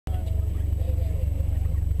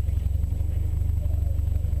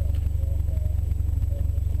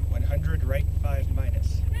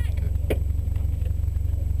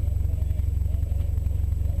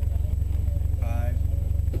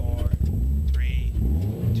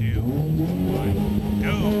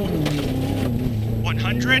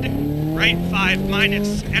100, right 5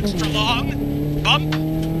 minus extra long, bump,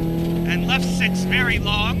 and left 6 very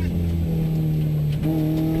long.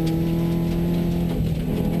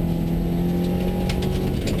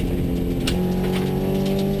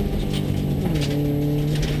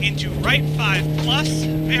 Into right 5 plus,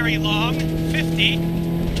 very long, 50.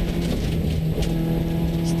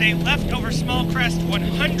 Stay left over small crest,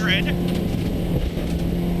 100.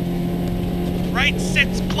 Right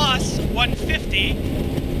 6 plus, 150.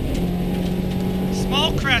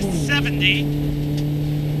 Small crest, 70.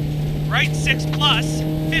 Right 6 plus,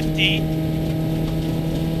 50.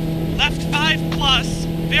 Left 5 plus,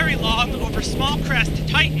 very long, over small crest,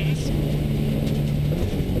 tightens.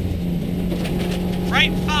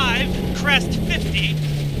 Right 5, crest, 50.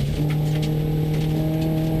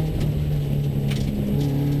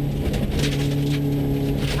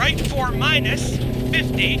 Right 4 minus,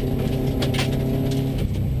 50.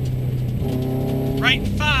 Right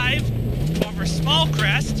 5, over small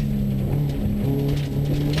crest.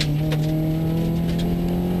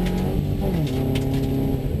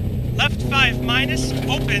 Left 5 minus,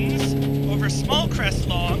 opens, over small crest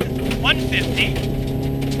long, 150.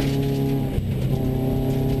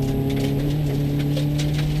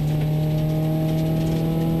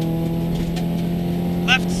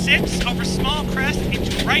 Left 6, over small crest,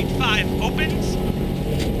 into right 5, opens,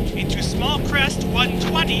 into small crest,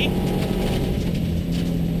 120.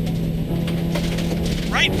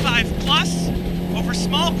 Right 5 plus, over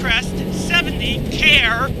small crest, 70,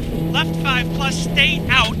 care, left 5 plus, stay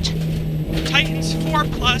out, tightens 4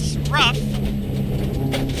 plus, rough,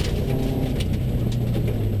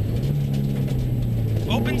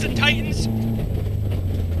 opens and tightens,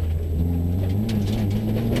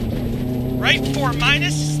 right 4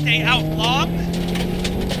 minus, stay out long,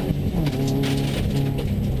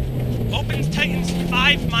 opens, tightens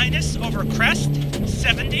 5 minus, over crest,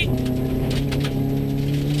 70,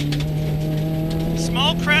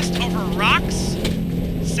 small crest over rocks,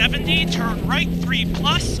 70, turn right 3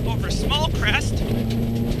 plus, over small crest,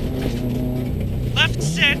 left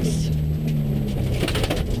 6,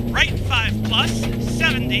 right 5 plus,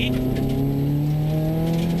 70,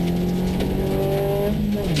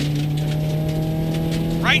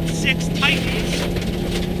 right 6 tightens,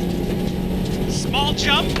 small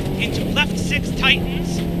jump, into left 6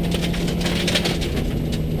 tightens,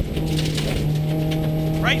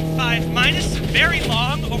 right 5 minus, very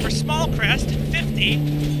long, over small crest, 50,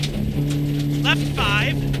 left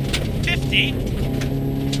 5, 50,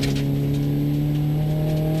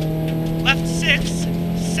 left 6,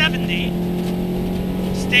 70,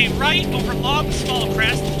 stay right over long small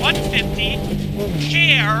crest, 150,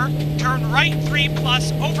 care, turn right 3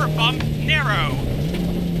 plus, over bump, narrow,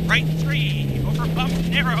 right 3, over bump,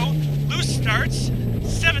 narrow, loose starts,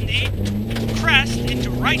 70, crest, into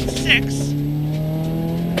right 6,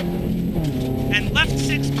 and left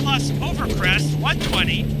 6 plus, over crest,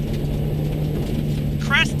 120,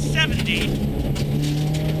 crest 70,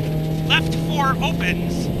 left 4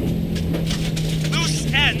 opens, loose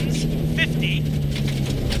ends 50,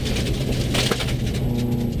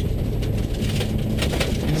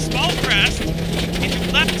 small crest, into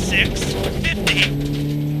left 6, 50,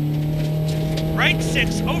 right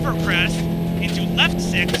 6 over crest, into left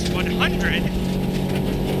 6, 100,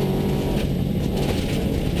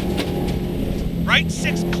 right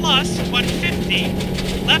 6 plus, 150,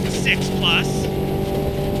 left 6 plus,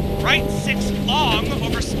 right 6 long,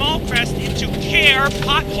 over small crest, into care,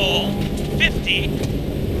 pothole, 50,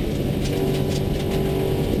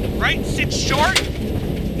 right 6 short,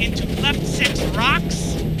 into left 6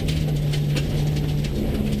 rocks,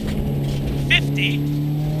 50,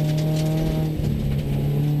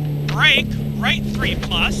 brake, right 3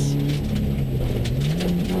 plus,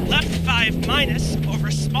 left 5 minus,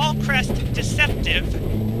 over small crest, deceptive,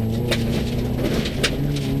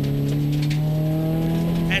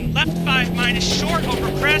 and left 5 minus, short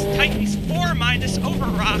over crest, tightens 4 minus, over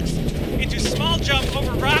rocks, into small jump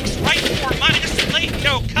over rocks, right 4 minus, late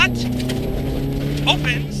no cut,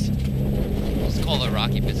 opens. Let's call the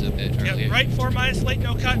Rocky bits a bit earlier. Yep, right 4 minus, late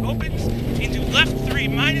no cut, opens, into left 3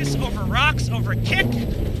 minus, over rocks, over kick,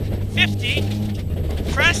 50,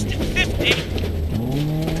 crest, 50,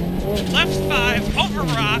 left 5, over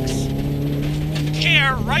rocks,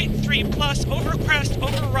 care, right 3 plus, over crest,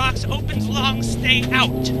 over rocks, opens long, stay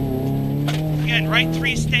out. Again, right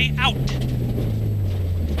 3, stay out.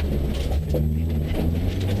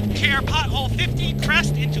 Care, pothole 50,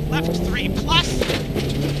 crest, into left 3 plus,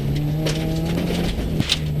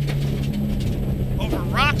 over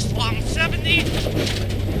rocks, long 70,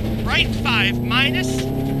 right 5 minus,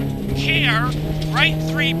 care, right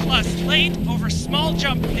 3 plus late over small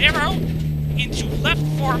jump narrow into left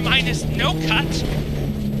 4 minus no cut.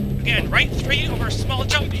 Again, right 3 over small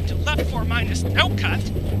jump into left 4 minus no cut.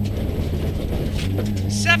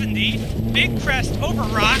 70, big crest over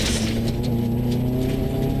rocks.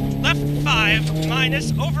 Left 5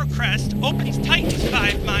 minus over crest, opens tightens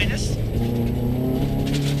 5 minus.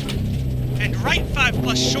 And right 5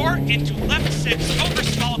 plus short into left 6 over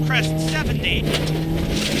small crest 70.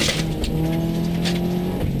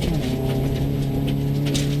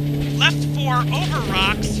 Left 4 over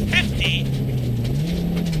rocks 50.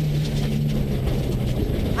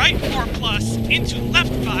 Right 4 plus into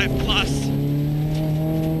left 5 plus.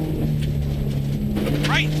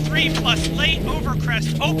 Right 3 plus late over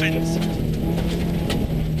crest opens.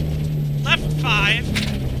 Left 5.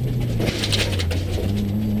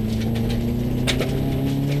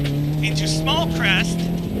 Into small crest.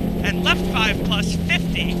 And left 5 plus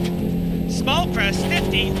 50. Small crest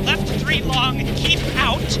 50. Left 3 long and keep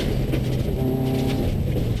out.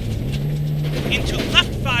 Into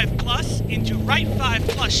left 5 plus. Into right 5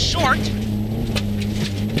 plus short.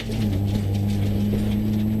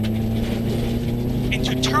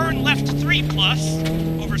 Into turn left 3 plus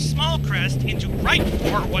over small crest into right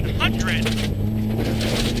 4 100.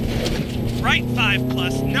 Right 5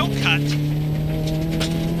 plus no cut.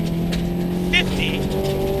 50.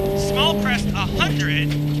 Small crest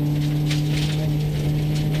 100.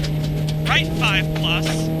 Right 5 plus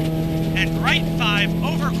and right 5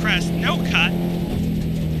 over crest no cut.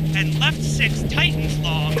 And left 6 tightens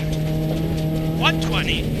long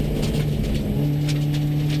 120.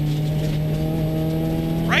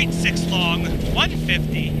 Right 6 long,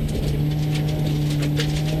 150.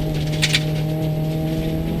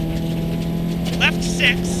 Left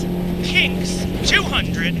 6, kinks,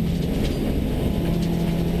 200.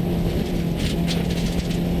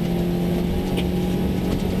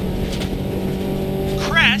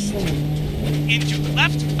 Crest, into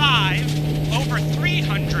left 5, over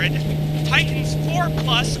 300. Tightens 4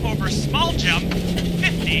 plus over small jump,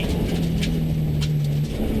 50.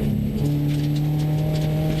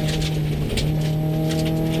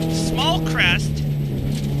 Crest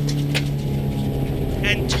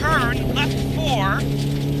and turn left 4.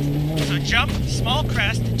 So jump, small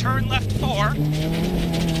crest, turn left 4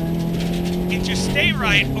 into stay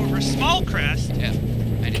right over small crest. Yeah,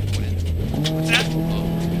 I didn't put it. What's that?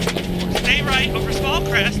 Oh. Stay right over small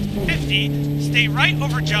crest, 50. Stay right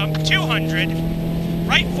over jump, 200.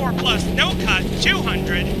 Right 4 plus no cut,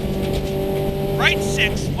 200. Right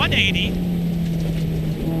 6, 180.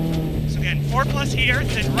 4 plus here,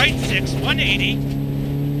 then right 6, 180.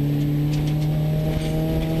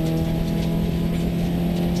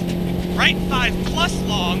 Right 5 plus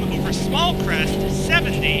long over small crest,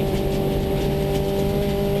 70.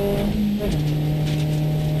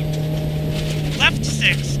 Left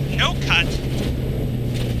 6, no cut.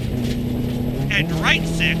 And right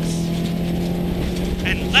 6.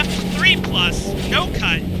 And left 3 plus, no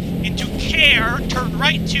cut. Into care, turn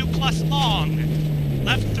right 2 plus long.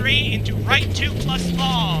 Left 3 into right 2 plus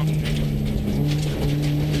long.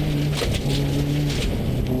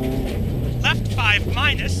 Left 5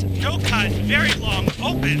 minus, no cut, very long,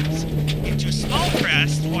 opens. Into small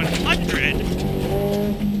crest, 100.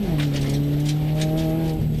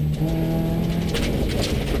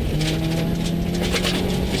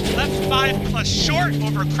 Left 5 plus short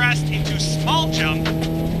over crest into small jump,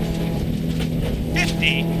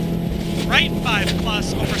 50. Right 5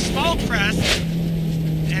 plus over small crest.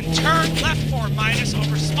 And turn left 4 minus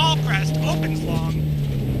over small crest, opens long.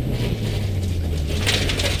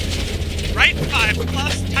 Right 5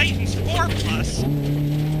 plus, tightens 4 plus.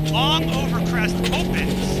 Long over crest,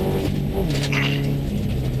 opens.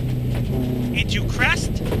 Into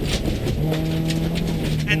crest.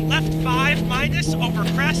 And left 5 minus over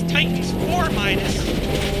crest, tightens 4 minus.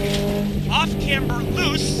 Off camber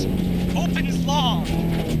loose, opens long.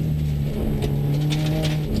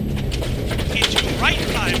 Right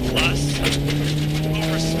 5 plus,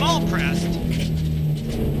 over small crest,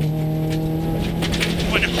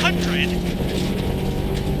 100,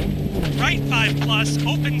 right 5 plus,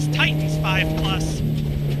 opens tightens 5 plus,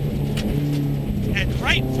 and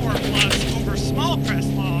right 4 plus, over small crest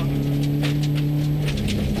long,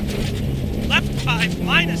 left 5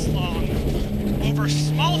 minus long, over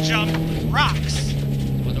small jump, rocks.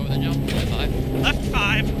 What's over the jump? Left 5? Left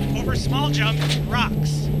 5, over small jump,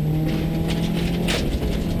 rocks.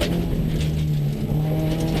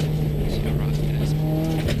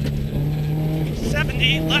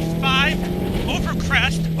 70, left 5, over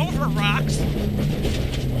crest, over rocks,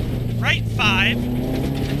 right 5,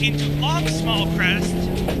 into long small crest,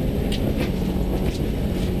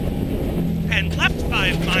 and left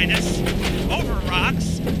 5 minus over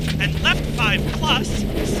rocks, and left 5 plus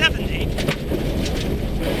 70.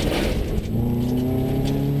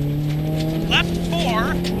 Left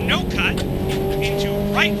 4, no cut, into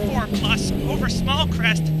right 4 plus over small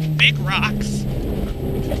crest, big rocks.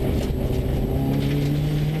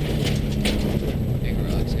 Big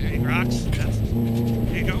rocks here. Big rocks,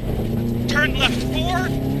 there you go. Turn left 4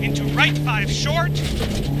 into right 5 short,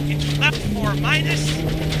 into left 4 minus,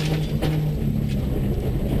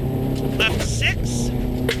 left 6,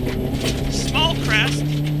 small crest,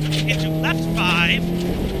 into left 5,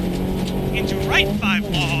 into right 5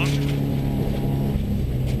 long,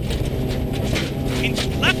 into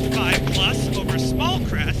left 5 plus over small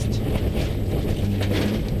crest,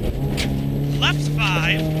 left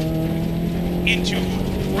 5, into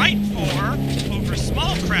right 4 over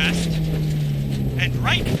small crest, and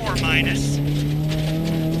right 4 minus,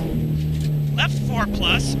 left 4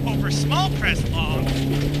 plus over small crest long,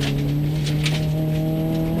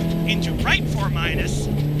 into right 4 minus,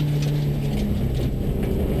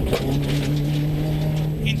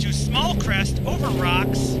 into small crest over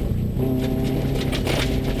rocks,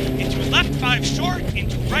 into left 5 short,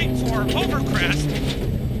 into right 4 over crest,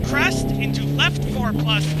 crest into left 4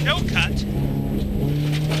 plus no cut,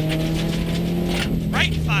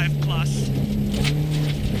 right 5 plus,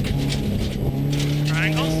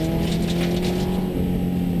 triangles,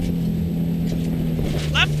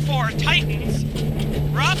 left 4 tightens,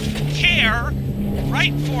 rough, care,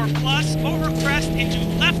 right 4 plus, over crest into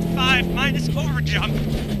left 5 minus over jump,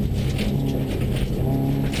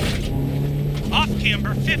 off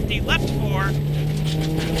camber 50, left 4,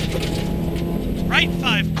 right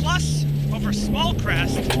 5 plus, over small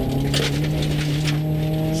crest,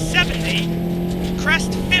 70,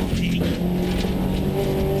 crest 50,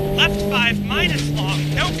 left 5 minus long,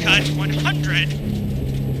 no cut, 100,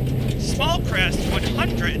 small crest,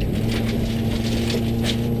 100,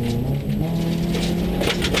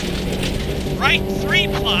 right 3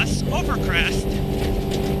 plus, over crest,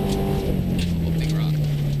 Oh, big rock.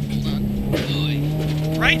 Hold on. Oy.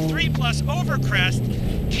 right 3 plus, over crest,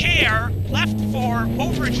 care, left 4,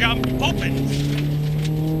 over jump, opens,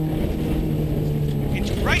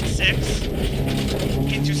 into right 6,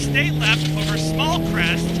 into stay left, over small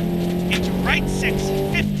crest, into right 6,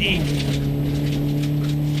 50,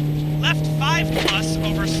 left 5 plus,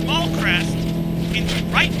 over small crest, into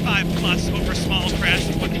right 5 plus, over small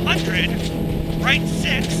crest, 100, right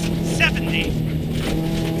 6, 70,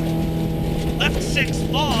 left 6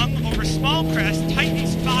 long, over small crest,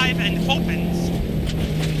 tightens 5 and opens,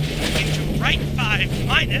 into right 5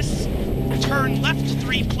 minus, turn left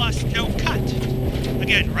 3 plus, no cut.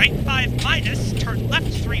 Again, right 5 minus, turn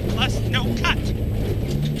left 3 plus, no cut.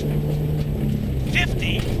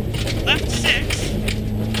 50, left 6,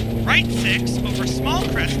 right 6, over small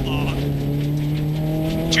crest long,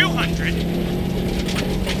 200,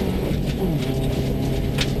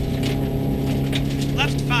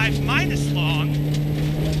 left 5 minus long,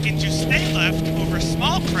 into stay left, over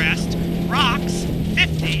small crest, rocks,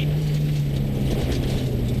 50,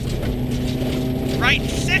 right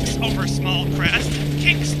 6 over small crest,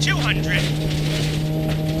 kings 200,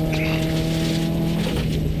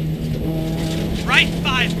 right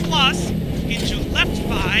 5 plus, into left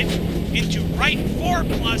 5, into right 4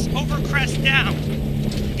 plus, over crest down.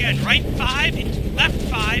 Again, right 5, into left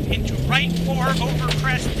 5, into right 4, over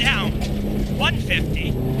crest down,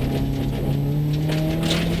 150,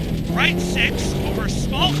 right 6 over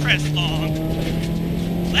small crest long,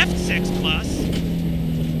 left 6 plus,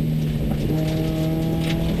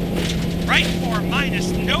 right 4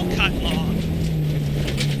 minus no cut long,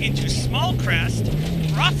 into small crest,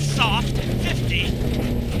 rough soft 50,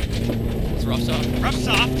 It's rough soft. rough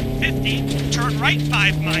soft 50, turn right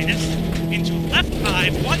 5 minus, into left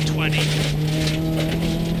 5 120,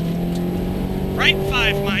 right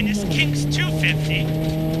 5 minus, kings 250,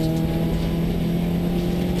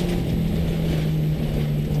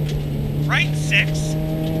 right 6,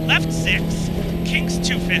 left 6, kings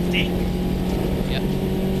 250. Yep.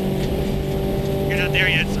 You're not there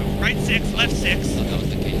yet, so right 6, left 6. Oh, that was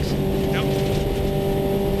the kings. Nope.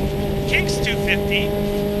 Kings 250.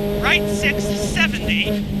 Right 6,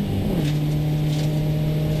 70.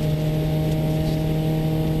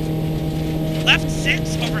 Left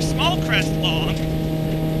 6 over small crest long.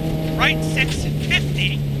 Right 6,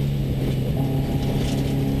 50.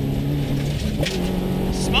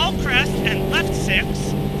 Small crest and left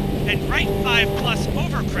 6. And right 5 plus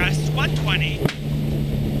over crest, 120.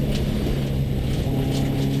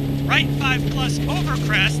 Right 5 plus over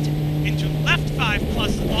crest into left 5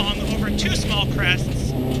 plus long over 2 small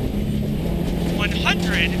crests,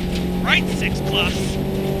 100, right 6 plus,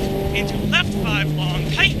 into left 5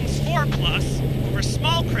 long, tightens 4 plus, over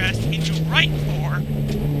small crest, into right 4,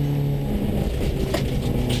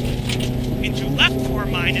 into left 4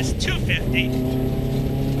 minus, 250.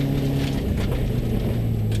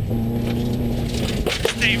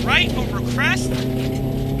 Stay right over crest,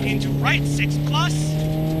 into right 6 plus.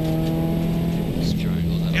 This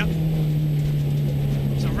triangle, that Yep.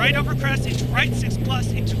 So right over crest, into right 6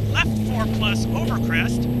 plus, into left 4 plus, over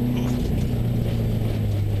crest. Oof.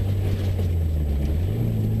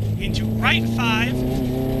 Into right 5,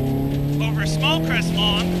 over small crest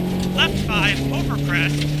long, left 5, over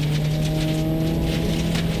crest.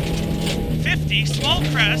 50, small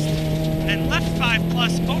crest, and left 5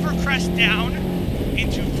 plus, over crest down,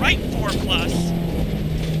 into right 4 plus,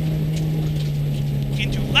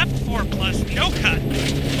 into left 4 plus, no cut,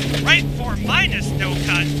 right 4 minus, no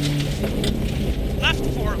cut, left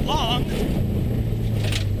 4 long,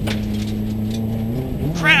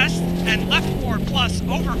 crest, and left 4 plus,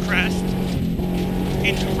 over crest,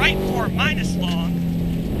 into right 4 minus long,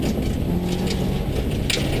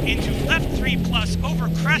 into left 3 plus, over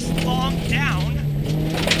crest long, down,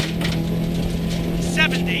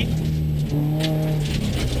 70,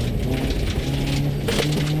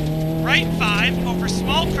 right 5 over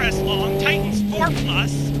small crest long, tightens 4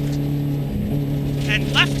 plus,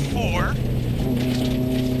 and left 4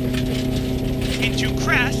 into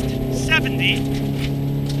crest, 70,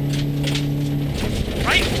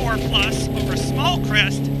 right 4 plus over small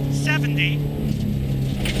crest, 70,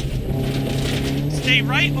 stay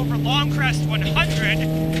right over long crest,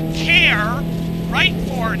 100, care, right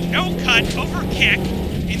 4, no cut, over kick,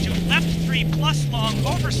 into left 3 plus long,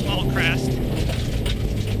 over small crest,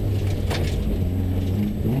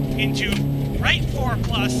 into right 4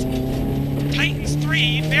 plus, tightens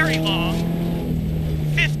 3, very long,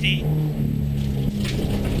 50,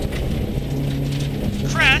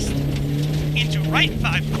 crest, into right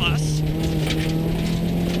 5 plus,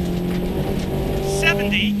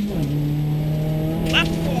 70,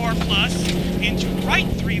 left 4 plus, into right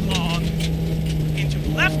 3 long, into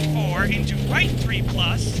left 4, into right 3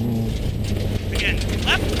 plus, again,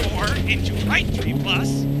 left 4, into right 3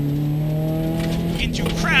 plus, into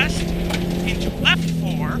crest, into left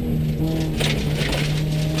 4,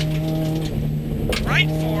 right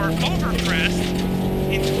 4 over crest,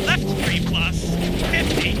 into left 3 plus,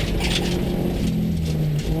 50,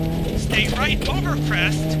 stay right over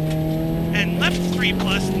crest, and left 3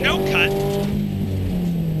 plus, no cut,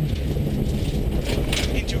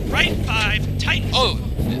 into right 5, tightens, Oh,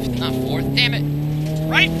 fifth, not fourth. Damn it.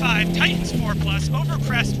 right 5, tightens 4 plus, over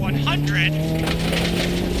crest 100,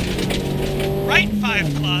 right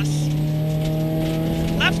 5 plus,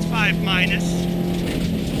 left 5 minus,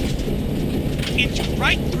 into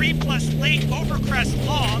right 3 plus late over crest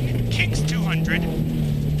long, kings 200,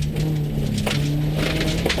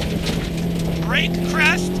 break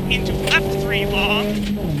crest, into left 3 long,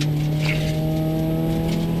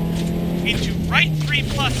 into right 3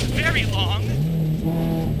 plus very long,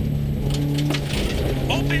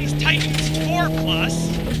 opens, tightens 4 plus,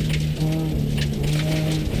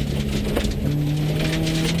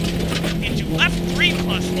 into left 3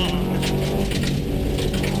 plus long,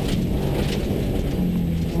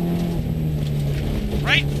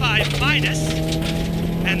 right 5 minus,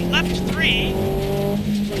 and left 3,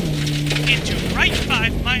 into right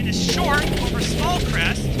 5 minus short over small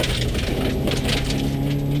crest,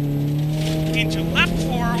 into left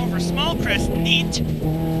 4 over small crest neat,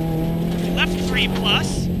 left 3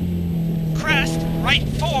 plus, crest, right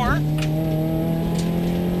 4,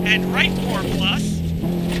 and right 4 plus,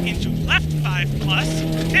 into left 5 plus,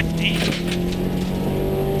 50,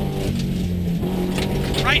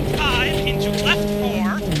 right 5 into left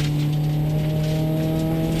 4,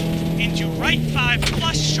 into right 5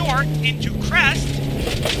 plus short, into crest,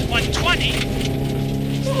 120,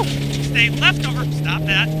 stay left over, stop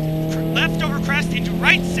that, left over crest into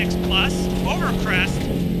right 6 plus, over crest,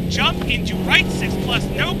 jump into right 6 plus,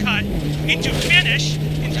 no cut, into finish,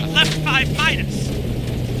 into left 5 minus.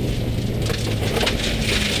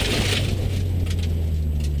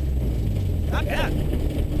 Not bad.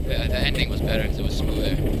 The ending was better because it was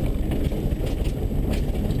smoother.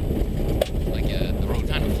 Like, the road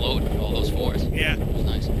kind of flowed, all those fours. Yeah. It was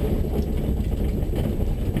nice.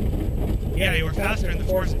 Yeah, they were faster in the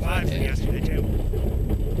 4s and 5s than Yeah. yesterday, too.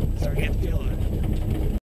 Starting to get the feel of it.